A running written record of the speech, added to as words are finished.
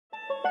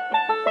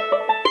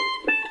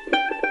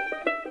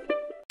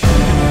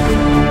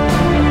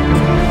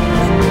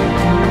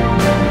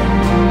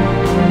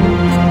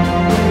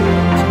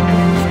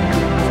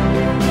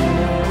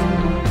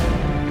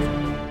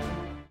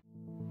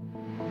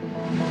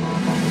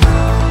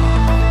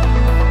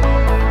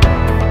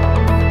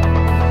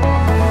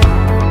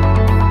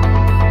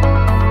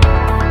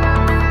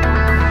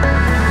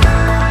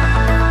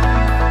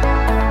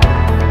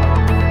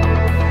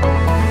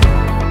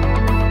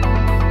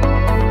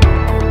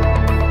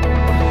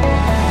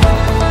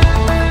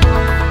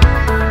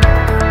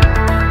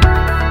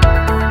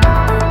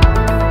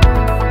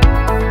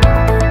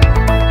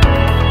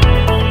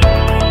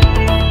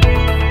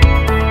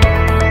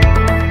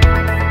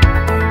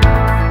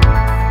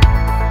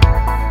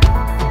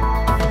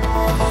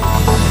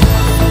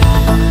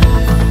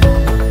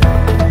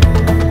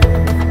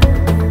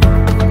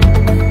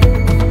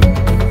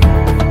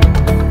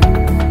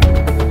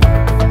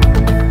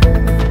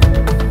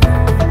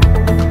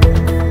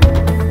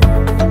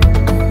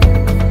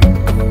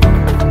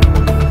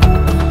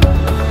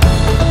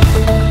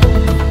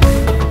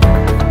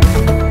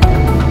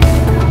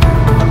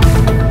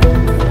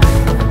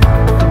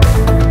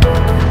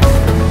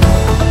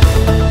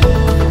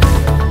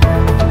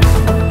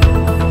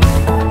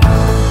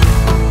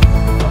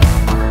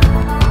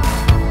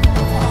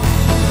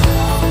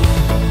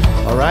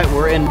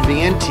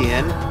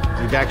Vientiane.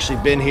 We've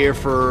actually been here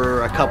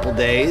for a couple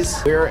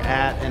days. We're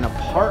at an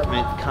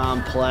apartment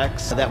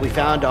complex that we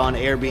found on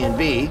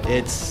Airbnb.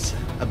 It's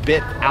a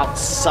bit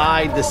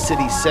outside the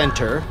city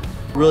center.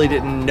 Really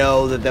didn't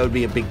know that that would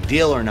be a big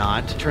deal or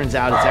not. Turns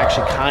out it's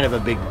actually kind of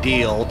a big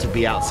deal to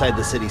be outside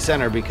the city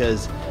center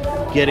because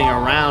getting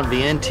around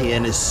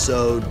Vientiane is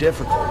so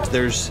difficult.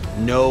 There's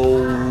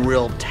no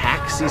real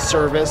taxi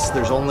service.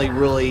 There's only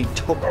really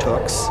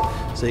tuk-tuks.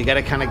 So you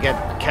gotta kind of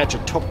catch a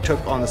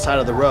tuk-tuk on the side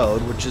of the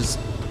road, which is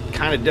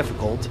kind of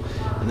difficult.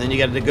 And then you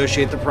gotta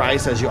negotiate the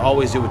price, as you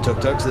always do with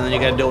tuk-tuks, and then you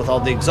gotta deal with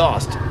all the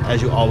exhaust,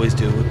 as you always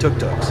do with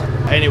tuk-tuks.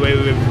 Anyway,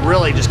 we've been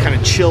really just kind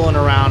of chilling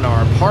around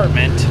our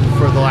apartment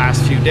for the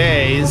last few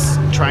days,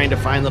 trying to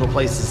find little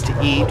places to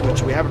eat,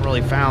 which we haven't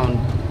really found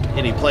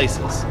any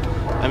places.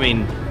 I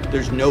mean,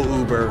 there's no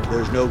Uber,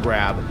 there's no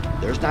Grab,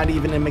 there's not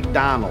even a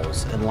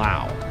McDonald's in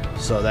Laos.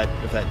 So that,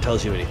 if that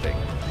tells you anything,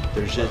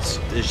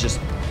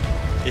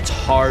 it's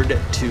hard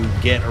to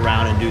get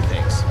around and do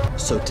things.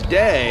 So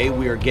today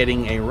we are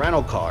getting a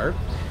rental car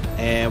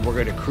and we're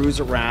going to cruise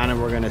around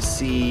and we're going to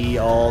see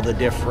all the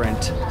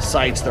different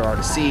sites there are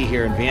to see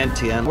here in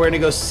Vientiane. We're going to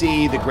go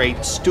see the Great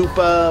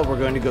Stupa, we're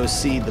going to go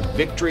see the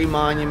Victory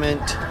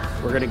Monument,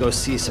 we're going to go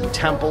see some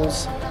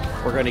temples,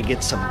 we're going to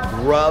get some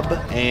grub,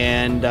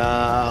 and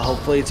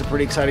hopefully it's a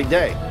pretty exciting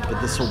day.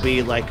 But this will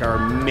be like our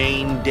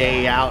main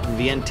day out in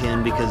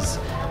Vientiane because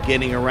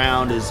getting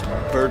around is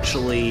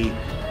virtually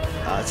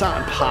it's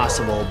not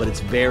impossible, but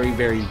it's very,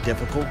 very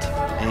difficult,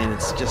 and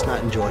it's just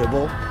not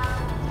enjoyable.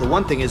 The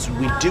one thing is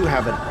we do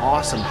have an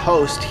awesome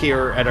host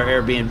here at our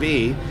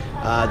Airbnb,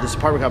 this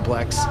apartment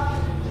complex.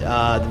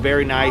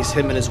 Very nice,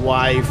 him and his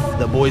wife.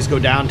 The boys go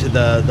down to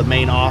the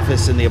main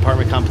office in the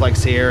apartment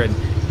complex here and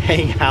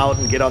hang out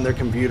and get on their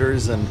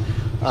computers, and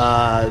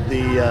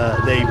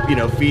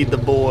they feed the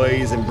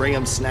boys and bring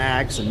them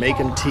snacks and make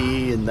them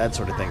tea and that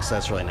sort of thing. So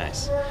that's really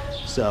nice.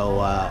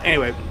 So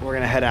anyway, we're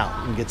gonna head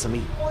out and get some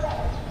eat.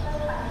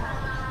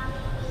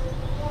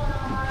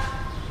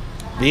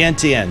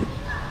 Vientiane.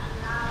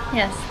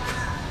 Yes.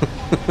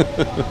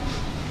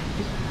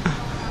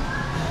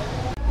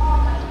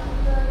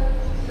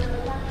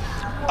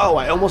 Oh,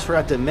 I almost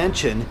forgot to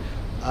mention,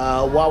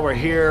 while we're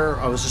here,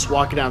 I was just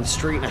walking down the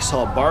street and I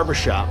saw a barber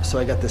shop, so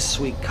I got this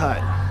sweet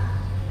cut.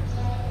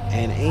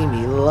 And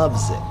Amy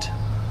loves it.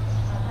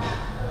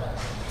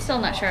 Still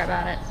not sure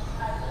about it.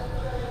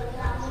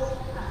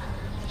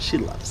 She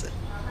loves it.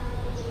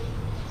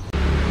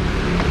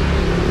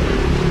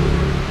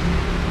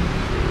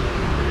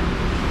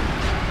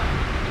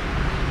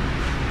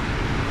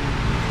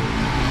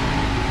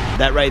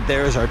 That right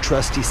there is our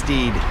trusty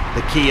steed,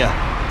 the Kia.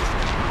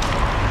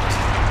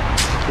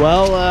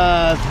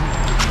 Well,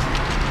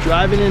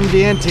 driving in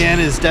Vientiane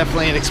is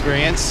definitely an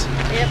experience.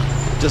 Yep.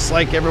 Just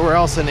like everywhere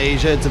else in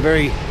Asia, it's a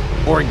very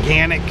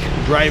organic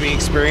driving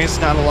experience,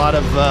 not a lot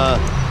of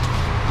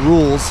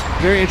rules.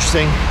 Very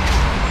interesting.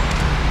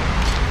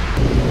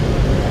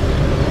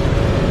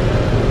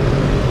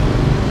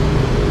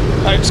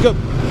 All right, let's go.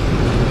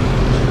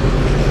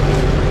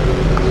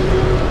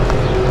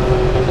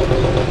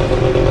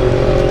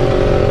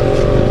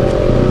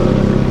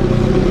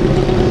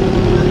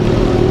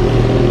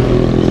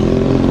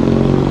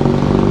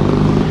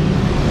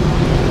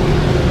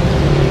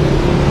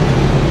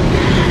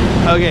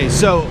 Okay,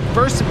 so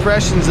first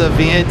impressions of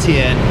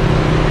Vientiane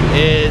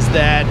is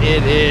that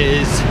it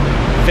is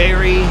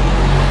very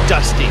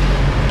dusty.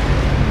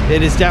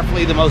 It is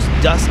definitely the most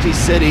dusty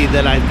city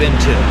that I've been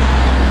to.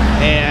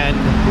 And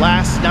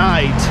last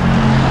night,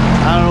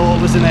 I don't know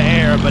what was in the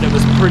air, but it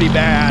was pretty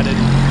bad. And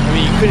I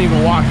mean, you couldn't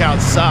even walk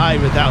outside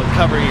without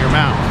covering your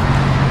mouth.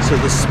 So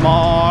the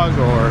smog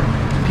or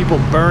people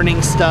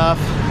burning stuff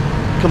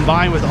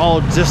combined with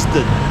all just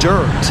the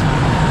dirt.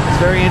 It's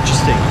very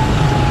interesting.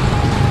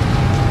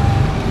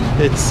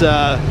 It's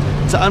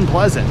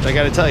unpleasant, I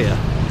gotta tell you.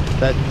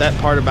 That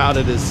part about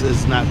it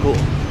is not cool.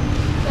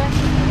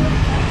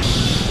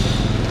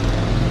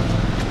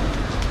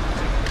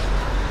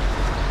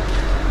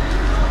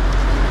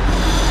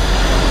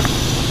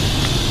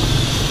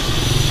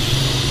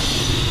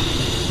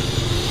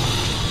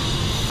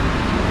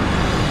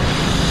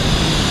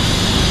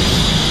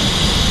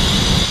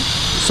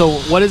 So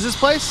what is this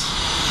place?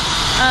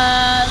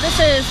 This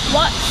is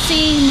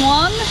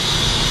Vientiane.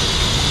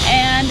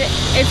 And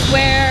it's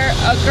where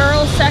a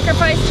girl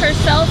sacrificed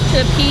herself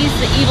to appease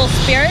the evil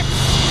spirits,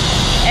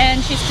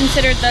 and she's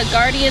considered the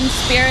guardian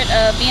spirit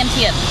of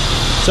Vientiane.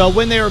 So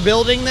when they were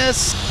building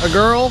this, a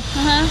girl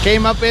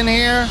came up in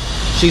here,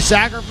 she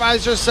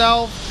sacrificed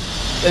herself,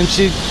 and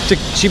she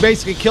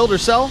basically killed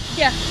herself?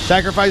 Yeah.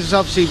 Sacrificed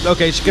herself, she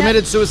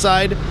committed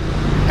suicide,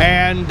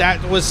 and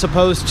that was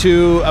supposed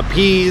to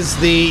appease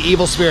the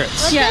evil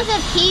spirits. What does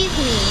appease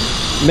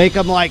mean? Make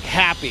them like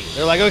happy.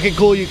 They're like, okay,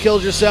 cool, you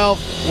killed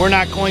yourself. We're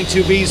not going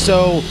to be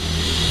so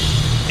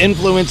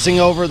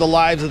influencing over the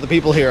lives of the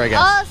people here, I guess.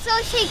 Oh,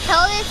 so she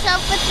killed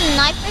herself with a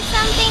knife or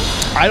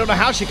something? I don't know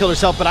how she killed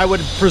herself, but I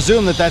would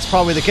presume that that's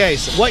probably the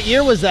case. What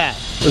year was that?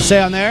 Does it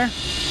say on there?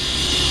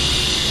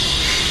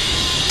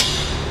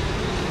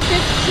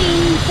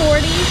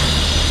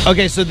 1540.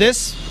 Okay, so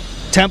this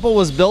temple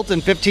was built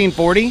in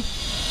 1540.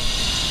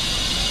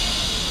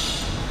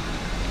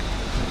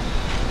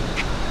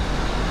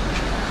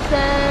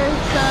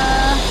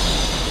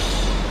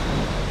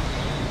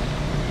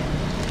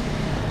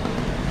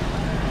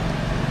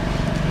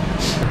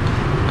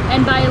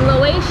 And by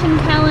Laotian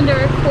calendar,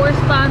 it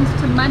corresponds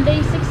to Monday,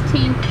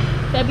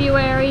 16th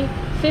February,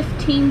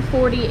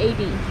 1540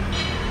 AD.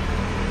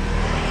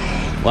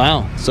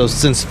 Wow, so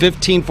since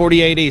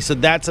 1540 AD, so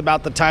that's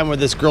about the time where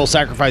this girl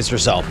sacrificed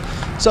herself.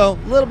 So,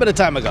 a little bit of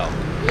time ago.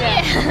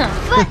 Yeah.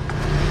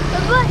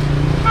 but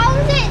how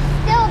is it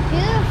still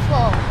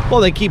beautiful? Well,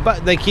 they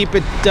keep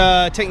it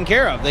taken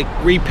care of. They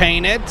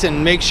repaint it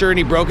and make sure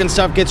any broken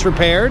stuff gets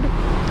repaired.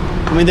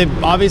 I mean,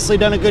 they've obviously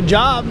done a good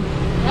job.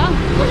 Yeah,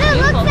 But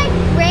it looks like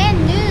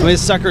brand new. I mean,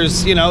 this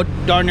sucker's, you know,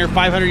 darn near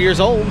 500 years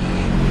old.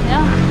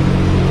 Yeah.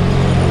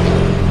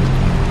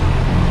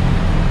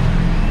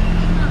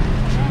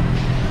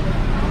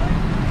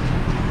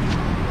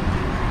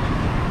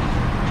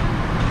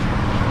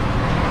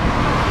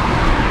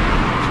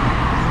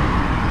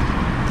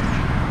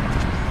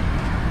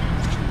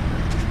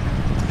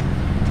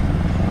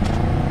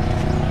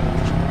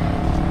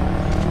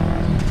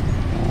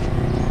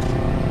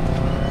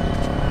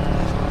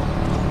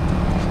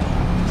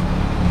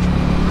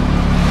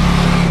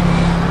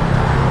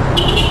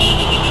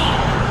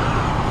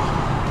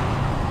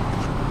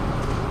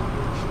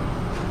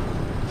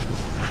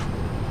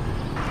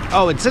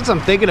 Oh, and since I'm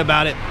thinking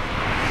about it,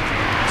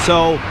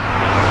 so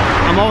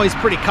I'm always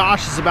pretty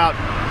cautious about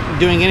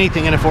doing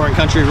anything in a foreign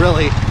country,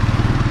 really.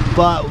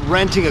 But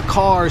renting a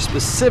car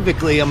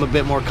specifically, I'm a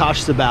bit more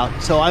cautious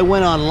about. So I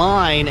went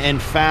online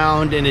and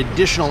found an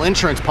additional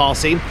insurance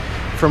policy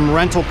from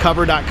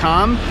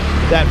rentalcover.com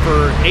that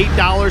for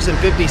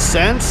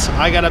 $8.50,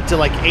 I got up to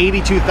like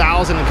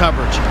 $82,000 in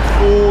coverage.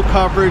 Full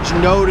coverage,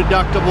 no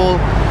deductible.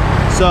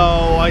 So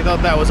I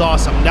thought that was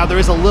awesome. Now there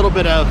is a little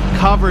bit of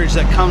coverage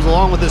that comes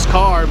along with this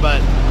car,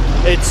 but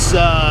it's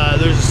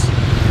there's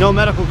no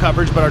medical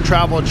coverage, but our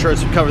travel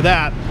insurance would cover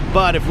that.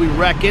 But if we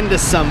wreck into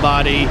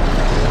somebody,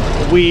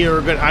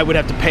 I would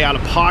have to pay out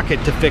of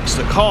pocket to fix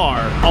the car,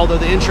 although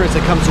the insurance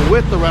that comes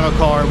with the rental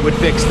car would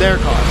fix their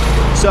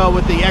car. So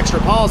with the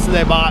extra policy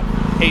they bought,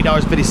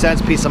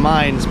 $8.50, peace of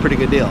mind, is a pretty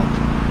good deal.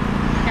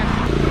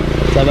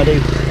 Somebody.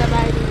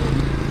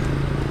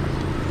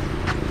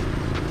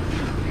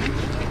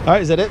 All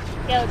right, is that it?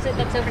 Yeah,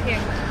 that's over here.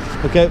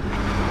 Okay.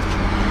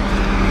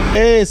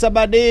 Hey,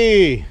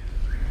 somebody.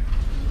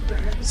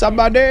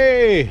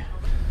 Somebody.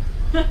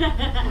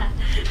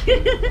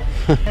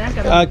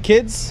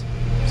 Kids?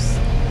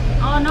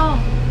 Oh no.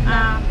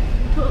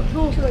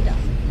 Two adults.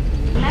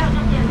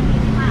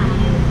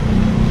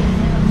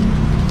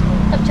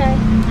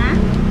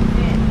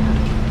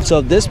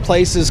 So this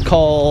place is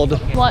called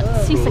Wat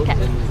Sisaket.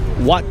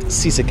 Wat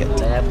Sisaket.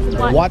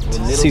 Wat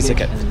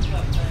Sisaket.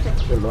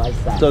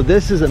 So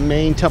this is a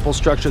main temple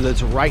structure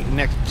that's right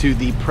next to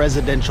the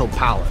presidential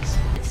palace.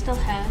 It still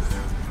has.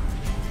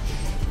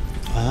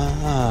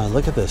 Ah,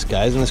 look at this,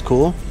 guys. Isn't this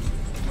cool?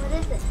 What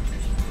is it?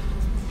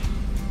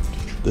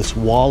 This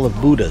wall of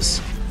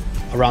Buddhas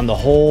around the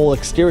whole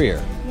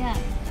exterior. Yeah.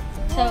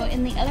 So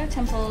in the other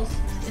temples,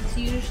 it's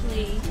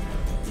usually,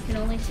 you can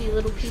only see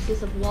little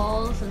pieces of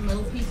walls and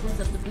little pieces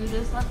of the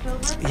Buddhas left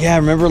over. Yeah,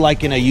 remember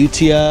like in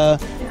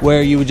Ayutthaya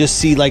where you would just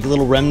see like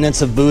little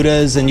remnants of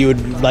Buddhas and you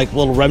would like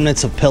little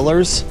remnants of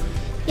pillars?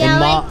 Yeah,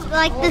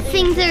 like the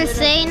things they're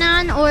sitting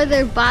on, or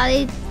their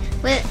body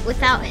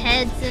without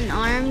heads and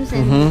arms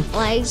and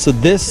legs. So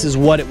this is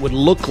what it would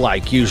look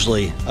like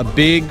usually, a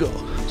big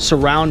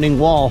surrounding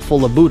wall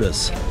full of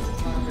Buddhas.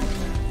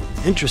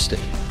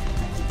 Interesting.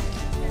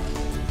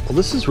 Well,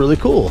 this is really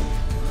cool.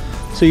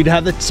 So you'd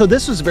have so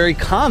this was very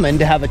common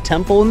to have a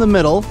temple in the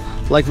middle,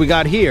 like we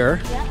got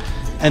here,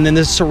 and then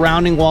this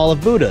surrounding wall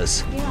of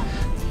Buddhas. Yeah.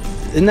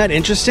 Isn't that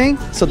interesting?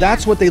 So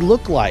that's what they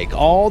look like.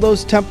 All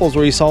those temples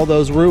where you saw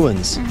those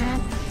ruins.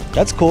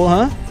 That's cool,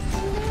 huh?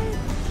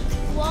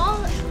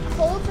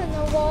 Holes in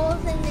the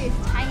walls, and there's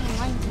tiny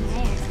ones in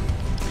there.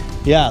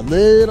 Yeah,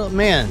 little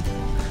man.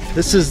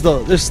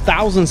 There's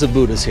thousands of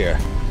Buddhas here.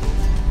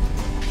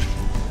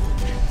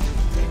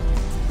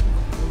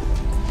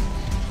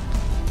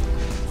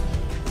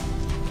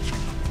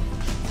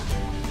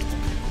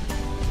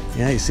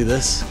 Yeah, you see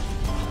this?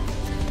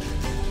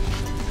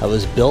 How it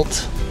was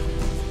built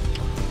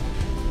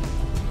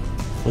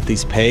with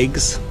these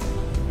pegs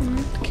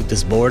to keep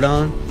this board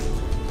on.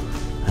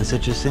 That's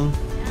interesting.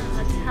 Yeah,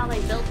 that's how they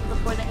built it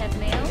before they had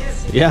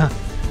nails. Yeah.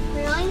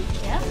 Really?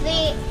 Yeah.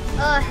 They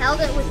held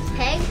it with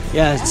pegs?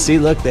 Yeah, see,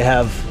 look, they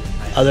have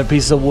other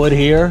pieces of wood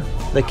here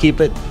that keep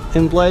it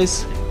in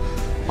place.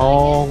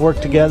 All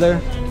work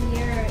together.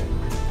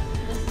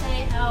 Let's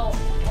say how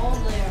old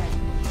they are.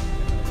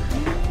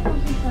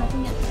 I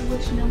think it's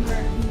which number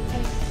in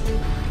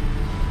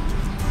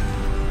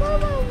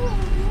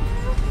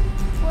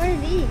What are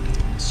these?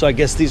 So I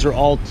guess these are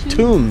all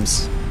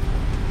tombs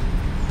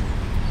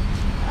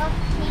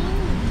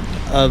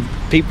of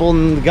people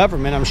in the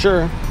government, I'm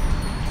sure.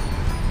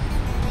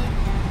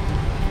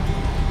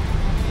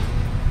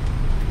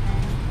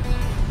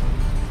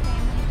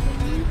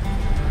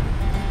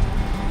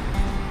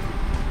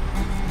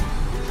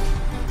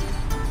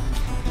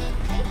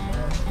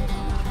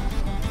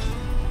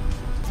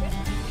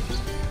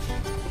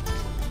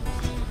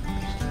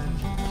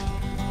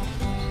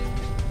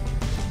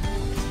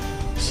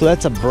 So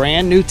that's a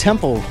brand new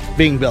temple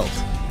being built.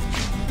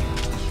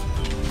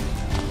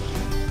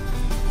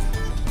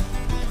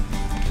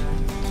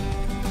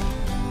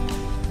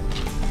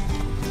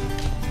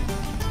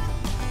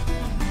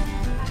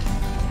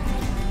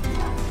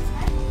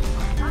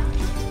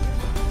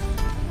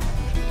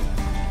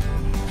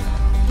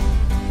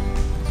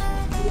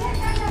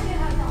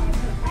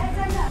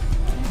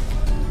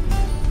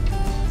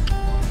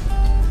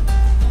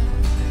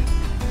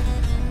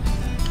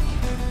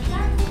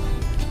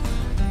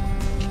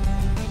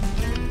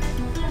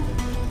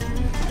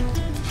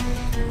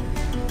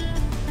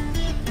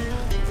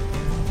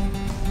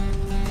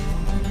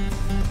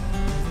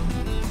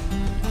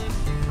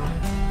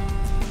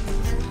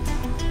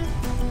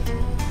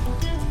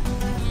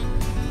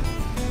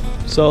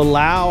 So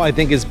Laos, I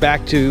think, is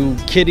back to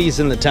kitties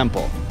in the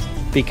temple,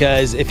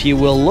 because if you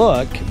will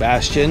look,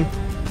 Bastian,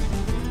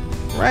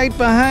 right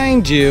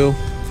behind you,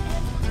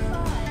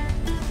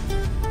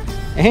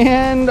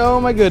 and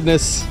oh my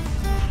goodness,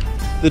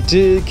 the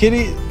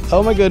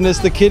oh my goodness,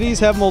 the kitties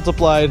have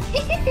multiplied.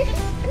 Somebody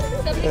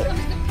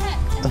comes to pet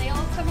and they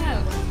all come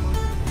out.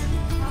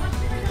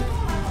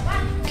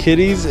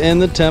 Kitties in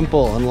the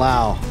temple in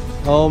Laos.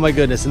 Oh my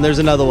goodness, and there's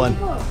another one.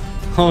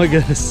 Oh my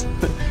goodness,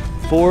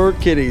 4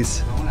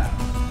 kitties.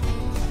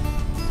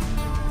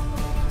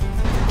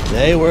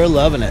 They were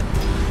loving it.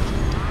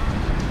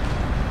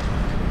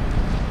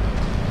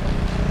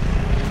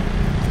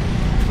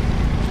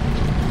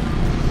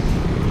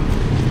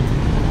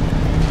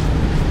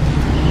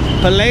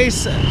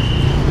 Place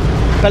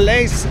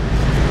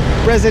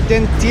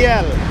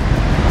Presidential.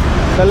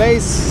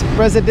 Place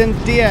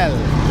Presidential.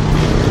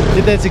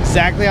 That's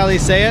exactly how they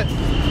say it?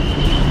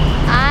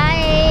 I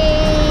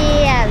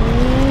have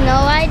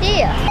no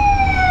idea.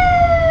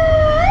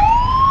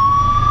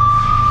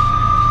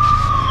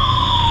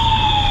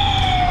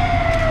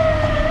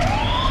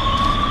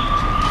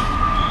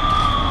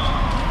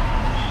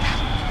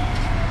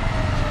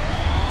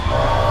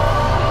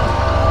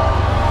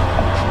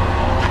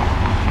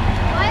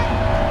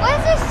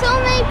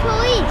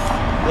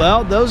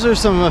 Well, those are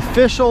some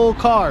official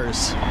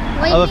cars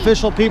of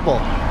official people.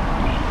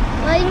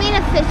 What do you mean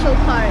official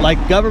cars? Like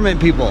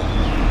government people.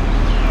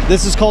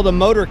 This is called a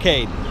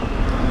motorcade.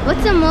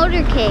 What's a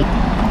motorcade?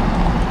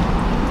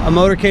 A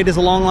motorcade is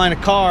a long line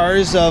of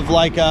cars of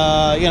like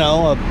you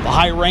know, a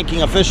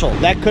high-ranking official.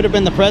 That could have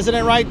been the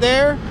president right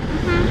there.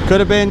 Could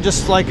have been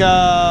just like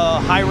a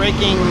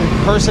high-ranking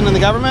person in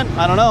the government.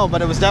 I don't know,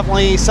 but it was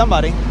definitely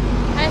somebody.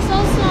 I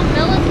saw some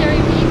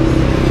military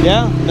people.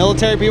 Yeah,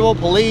 military people,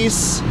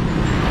 police.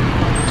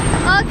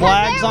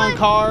 Flags on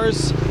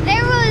cars.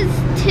 There was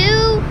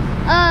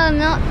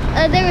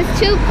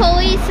two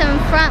police in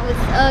front with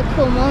a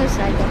cool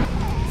motorcycle.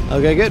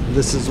 Okay, good.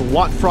 This is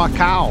Wat Phra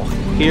Khao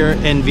here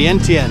in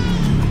Vientiane.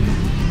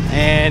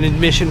 And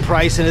admission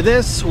price into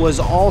this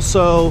was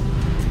also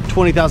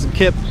 20,000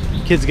 kip.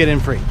 Kids get in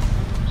free.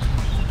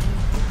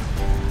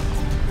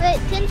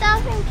 Wait,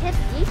 10,000 kip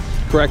each?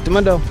 Correct,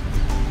 Mundo.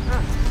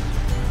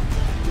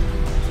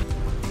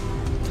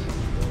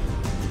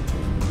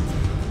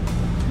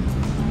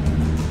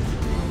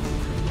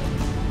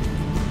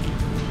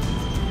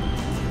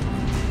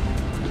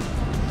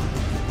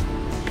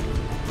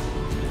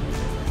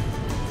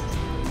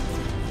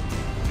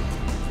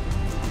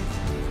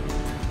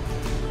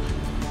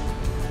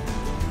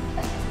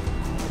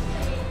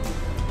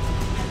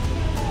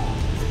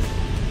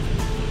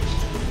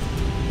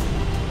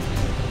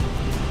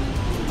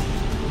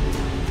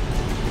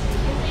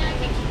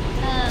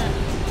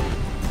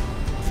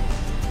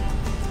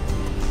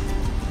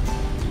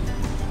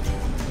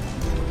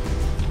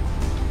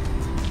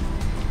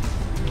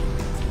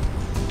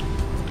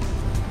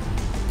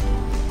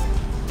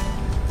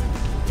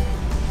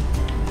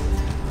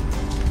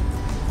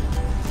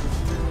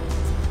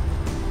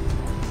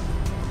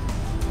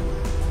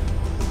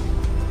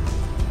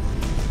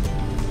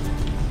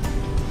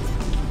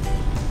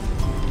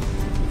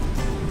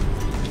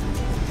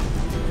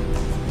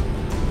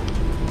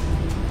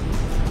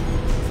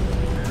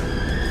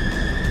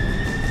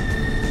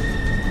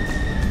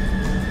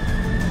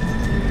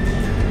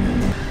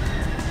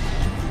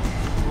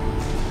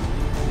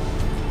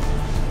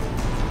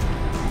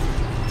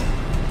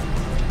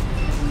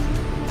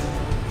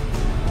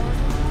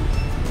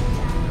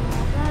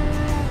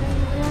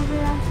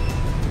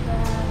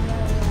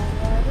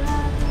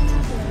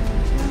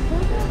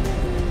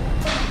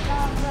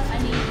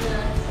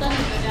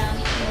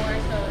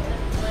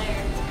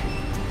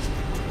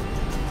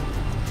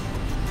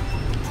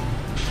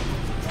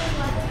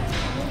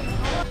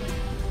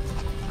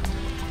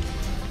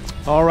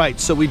 All right,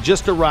 so we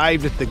just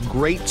arrived at the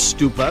Great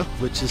Stupa,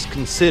 which is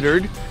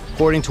considered,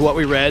 according to what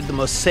we read, the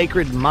most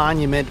sacred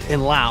monument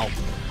in Laos.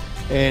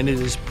 And it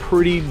is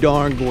pretty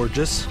darn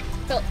gorgeous.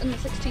 Built in the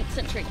 16th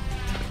century.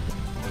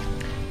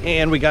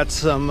 And we got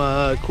some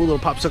cool little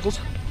popsicles.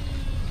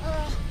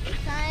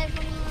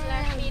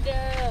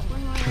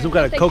 Some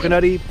kind of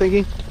coconutty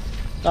thingy.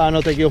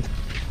 No, thank you.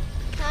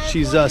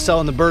 She's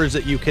selling the birds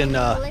that you can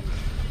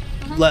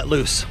let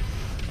loose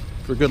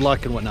for good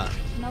luck and whatnot.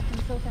 Melting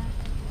so fast.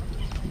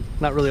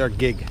 not really our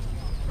gig.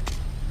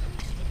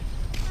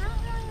 I don't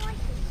really like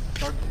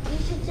this. We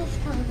should just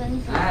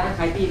convince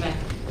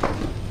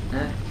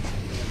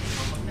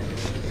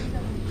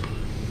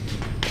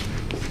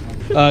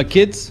them.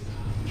 Kids?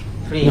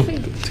 Free. No,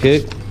 it's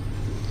good.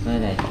 Đây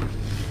này.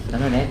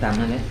 Tắm lên đấy, tắm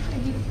lên đấy.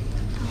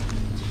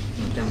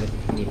 Trong cái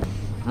nhịp.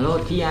 Alo,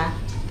 Chia.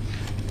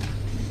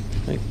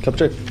 Hey, cup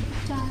check.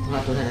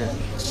 Hoa tối này đây.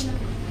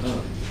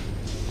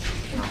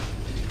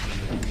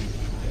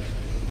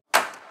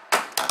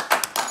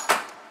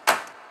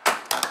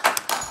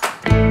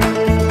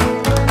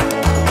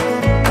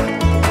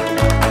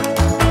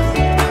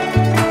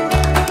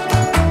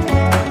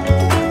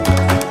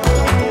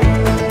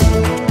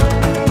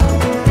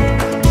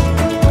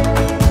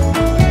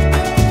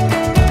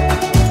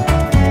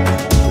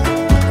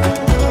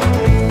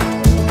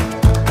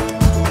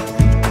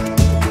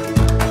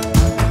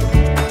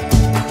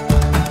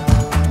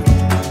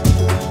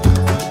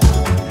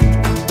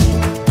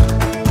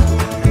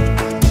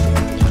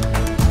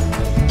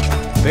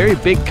 Very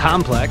big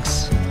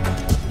complex,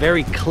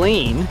 very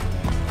clean,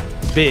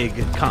 big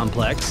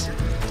complex,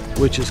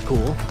 which is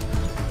cool.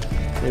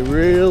 They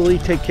really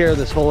take care of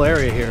this whole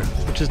area here,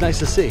 which is nice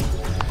to see.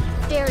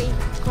 Very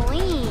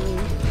clean,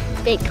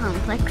 big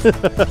complex.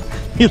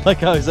 You like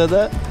how I said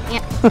that?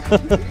 Yeah.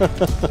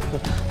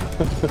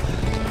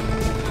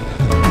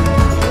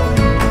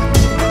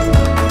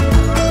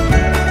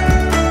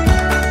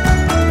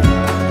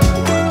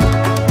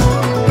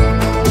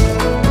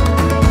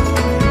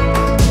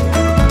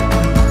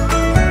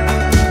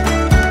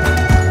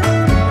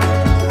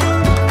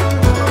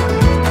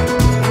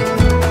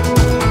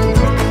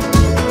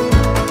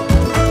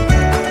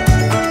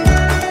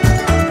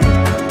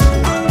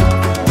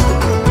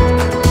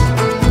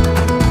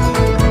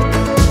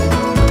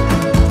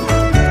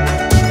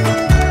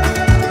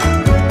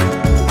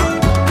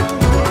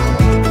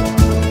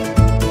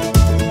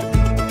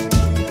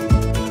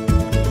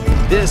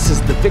 This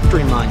is the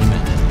Victory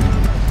Monument.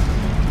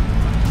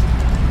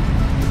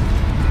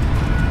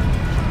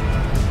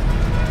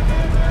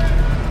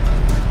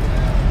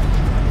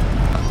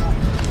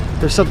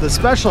 There's something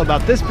special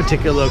about this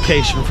particular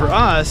location for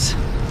us,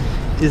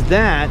 is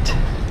that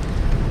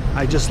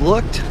I just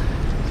looked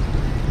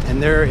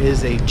and there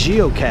is a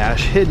geocache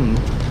hidden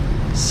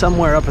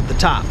somewhere up at the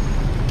top.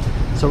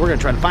 So we're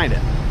gonna try to find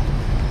it.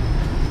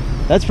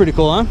 That's pretty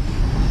cool, huh?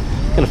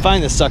 Gonna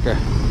find this sucker.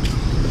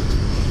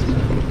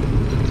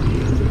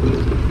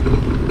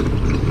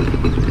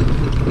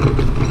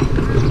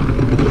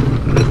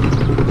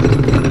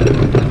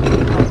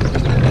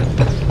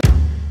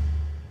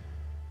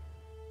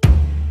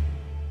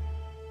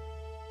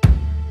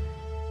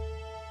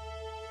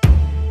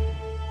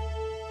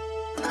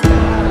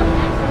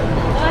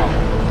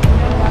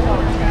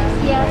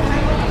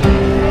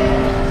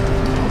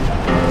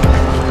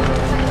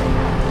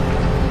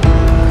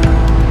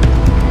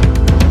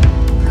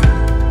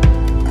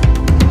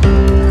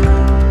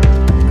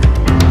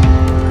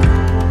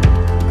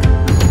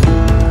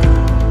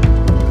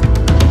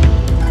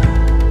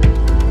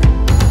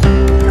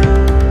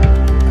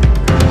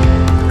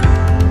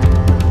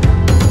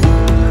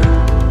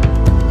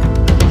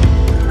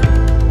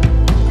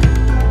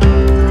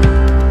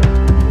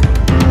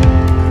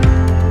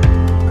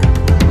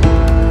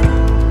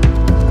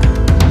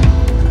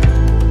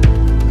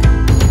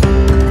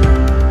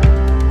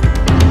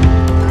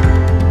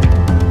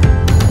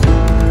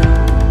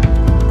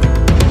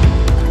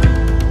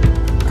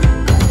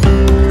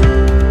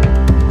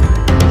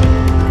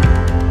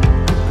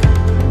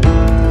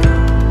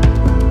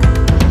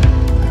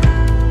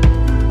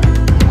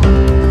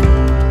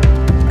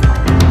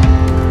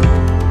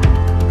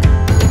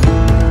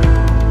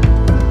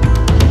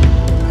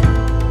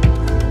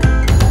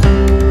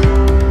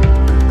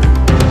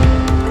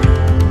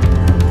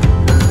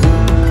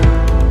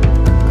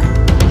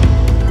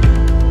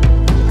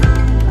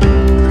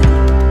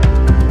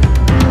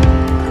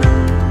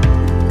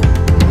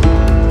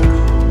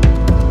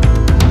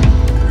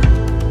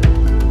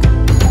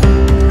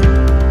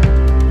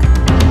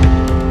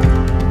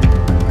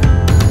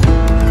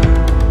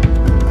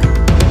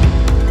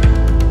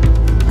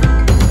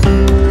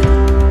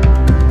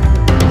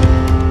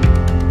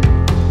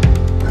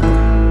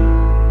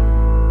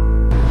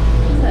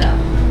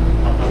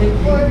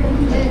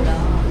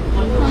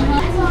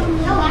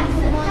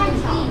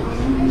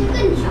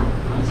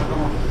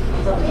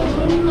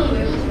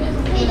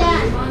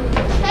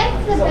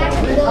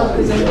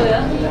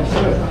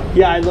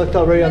 Yeah, I looked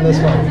already on this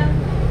one.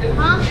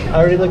 Huh? I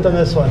already looked on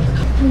this one.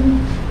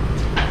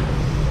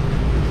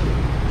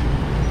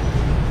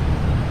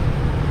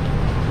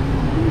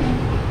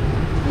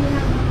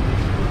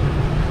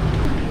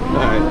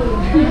 Alright.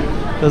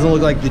 Doesn't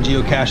look like the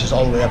geocache is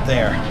all the way up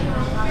there.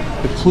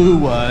 The clue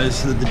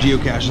was that the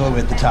geocache is all the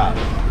way at the top,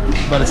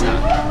 but it's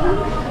not.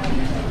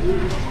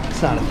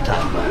 It's not at the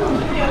top.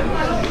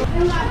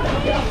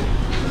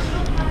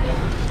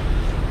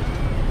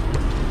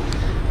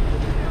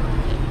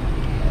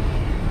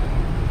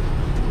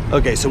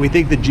 Okay, so we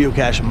think the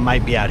geocache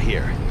might be out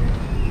here.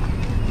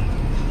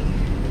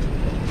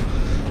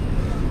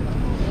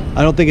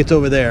 I don't think it's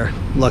over there,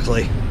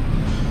 luckily.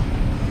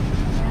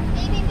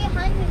 Maybe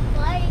behind this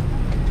light.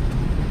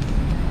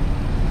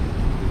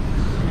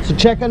 So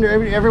check under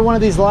every one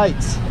of these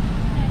lights.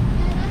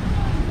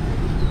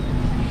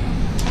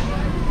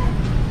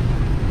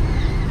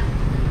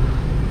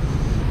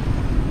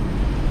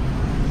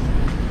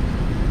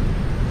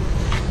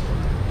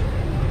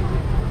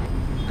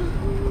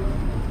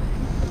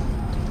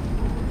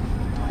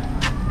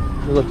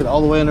 You're looking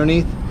all the way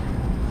underneath?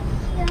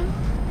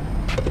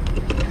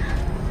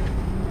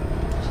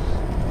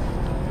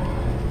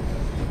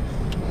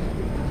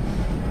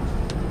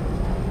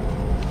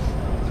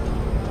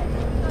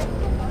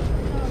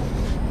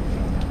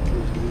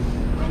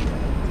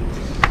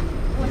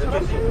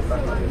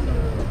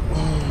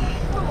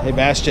 Hey,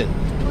 Bastion.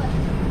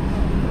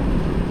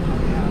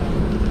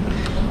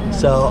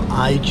 So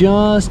I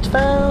just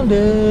found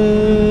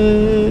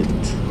it.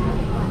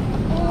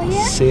 Oh,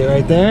 yeah? See it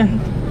right there?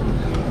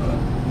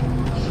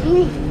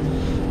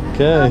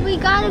 Okay. We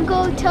gotta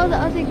go tell the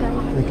other guy.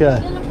 Okay.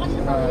 Can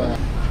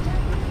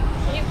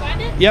you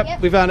find it?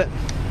 Yep, we found it.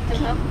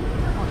 I'll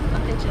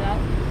pitch it out.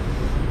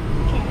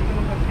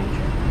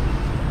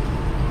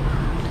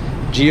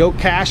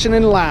 Geocaching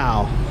in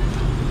Laos.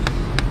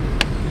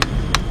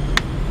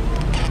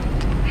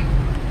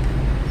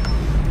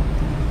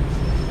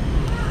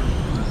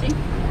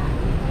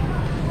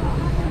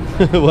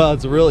 Well,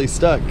 it's really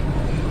stuck. It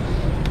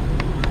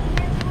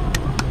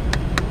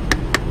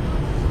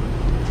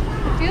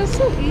feels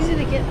so easy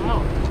to get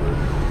out.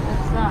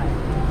 It's not.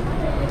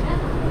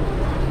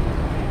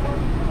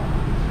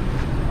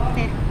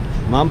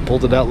 Mom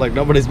pulled it out like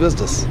nobody's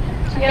business.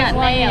 She got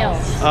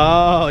nails.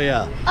 Oh,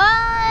 yeah.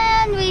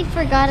 And we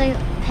forgot a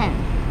pen.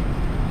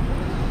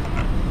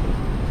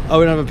 Oh,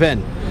 we don't have a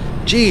pen.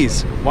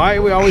 Jeez, why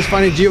are we always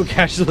finding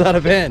geocaches without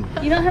a pen?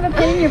 You don't have a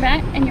pen in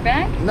your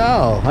bag?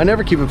 No, I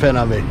never keep a pen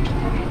on me.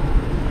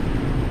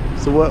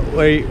 So what?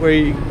 Where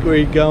are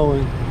you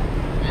going?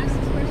 Ask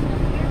this person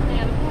over here if they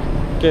have a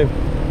pen. Okay.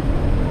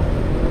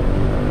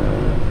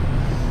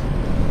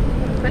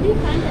 Where do you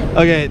find it?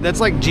 Okay, that's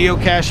like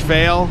geocache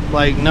fail.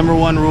 Like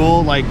 #1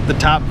 rule, like the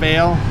top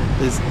fail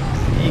is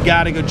you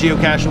gotta go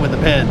geocaching with a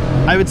pen.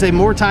 I would say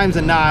more times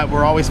than not,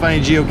 we're always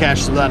finding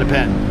geocaches without a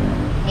pen.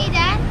 Hey,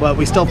 Dad. But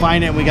we still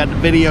find it and we got the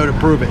video to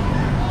prove it.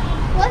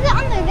 Was it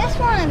under this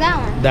one or that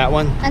one? That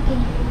one? Okay.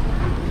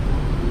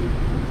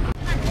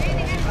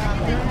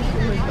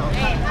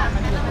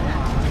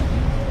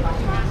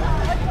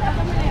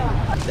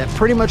 That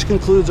pretty much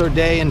concludes our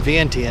day in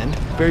Vientiane.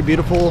 Very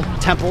beautiful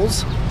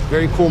temples,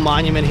 very cool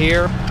monument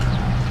here.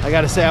 I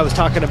gotta say, I was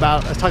talking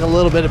a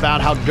little bit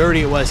about how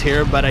dirty it was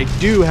here, but I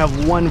do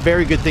have one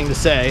very good thing to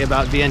say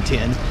about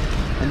Vientiane,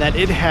 and that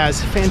it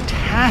has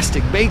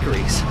fantastic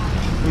bakeries.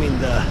 I mean,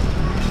 the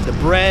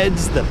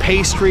breads, the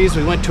pastries.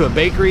 We went to a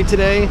bakery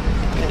today,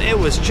 and it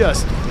was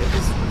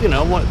you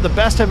know, one of the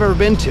best I've ever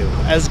been to,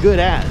 as good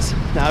as.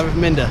 Now, I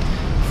haven't been to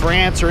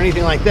France or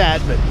anything like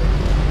that, but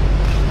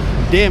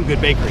damn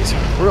good bakeries.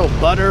 Real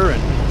butter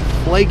and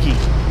flaky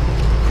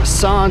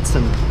croissants,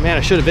 and man,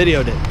 I should have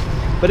videoed it.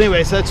 But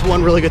anyways, that's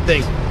one really good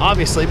thing,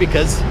 obviously,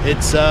 because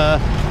it's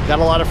got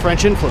a lot of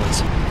French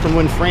influence from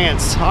when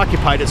France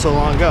occupied it so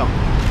long ago.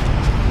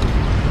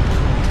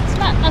 It's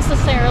not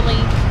necessarily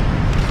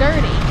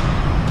dirty.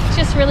 It's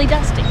just really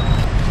dusty.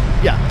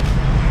 Yeah.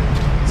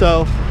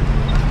 So,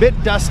 bit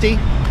dusty,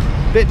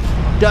 bit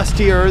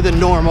dustier than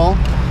normal.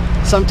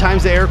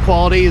 Sometimes the air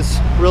quality is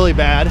really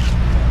bad,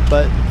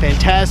 but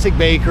fantastic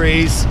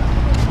bakeries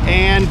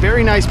and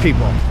very nice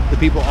people. The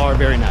people are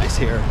very nice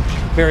here,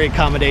 very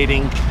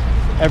accommodating.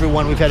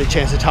 Everyone we've had a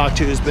chance to talk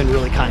to has been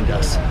really kind to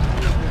us.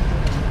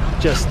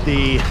 Just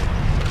the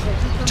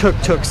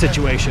tuk-tuk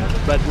situation.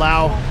 But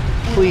Lao,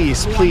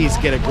 please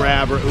get a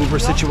Grab or Uber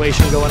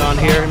situation going on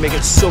here and make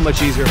it so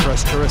much easier for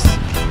us tourists.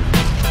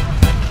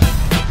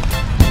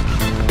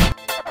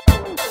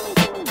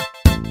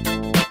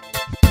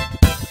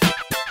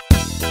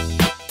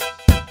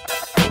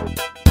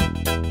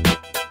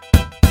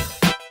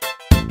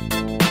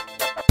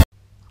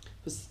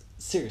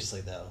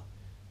 Seriously though,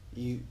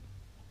 you're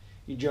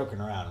joking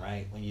around,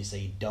 right? When you say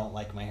you don't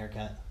like my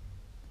haircut?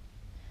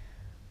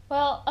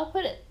 Well, I'll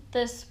put it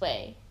this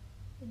way.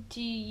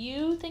 Do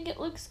you think it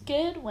looks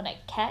good when a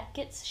cat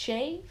gets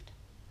shaved?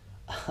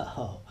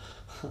 Oh,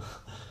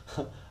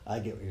 I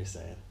get what you're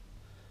saying.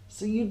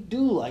 So you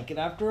do like it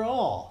after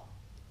all.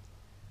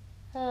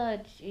 Oh,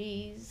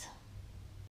 jeez.